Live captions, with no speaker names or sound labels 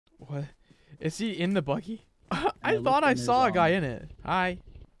What? Is he in the buggy? I thought I saw a guy in it. Hi.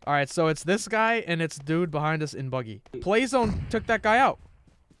 Alright, so it's this guy and it's dude behind us in buggy. Playzone took that guy out.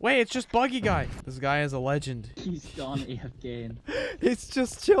 Wait, it's just buggy guy. This guy is a legend. He's gone AFK. He's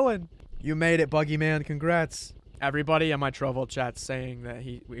just chilling. You made it, buggy man. Congrats. Everybody in my Trovo chat saying that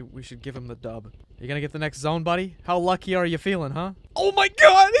we should give him the dub. You gonna get the next zone, buddy? How lucky are you feeling, huh? Oh my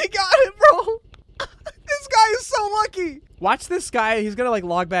god, he got it, bro! This guy is so lucky! Watch this guy, he's gonna like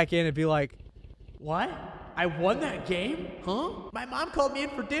log back in and be like, what? I won that game? Huh? My mom called me in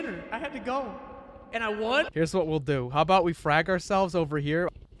for dinner. I had to go. And I won? Here's what we'll do. How about we frag ourselves over here?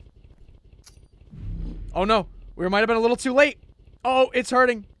 Oh no, we might have been a little too late. Oh, it's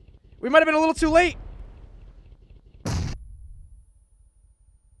hurting. We might have been a little too late.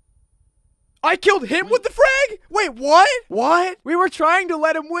 I killed him with the frag? Wait, what? What? We were trying to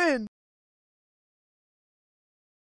let him win.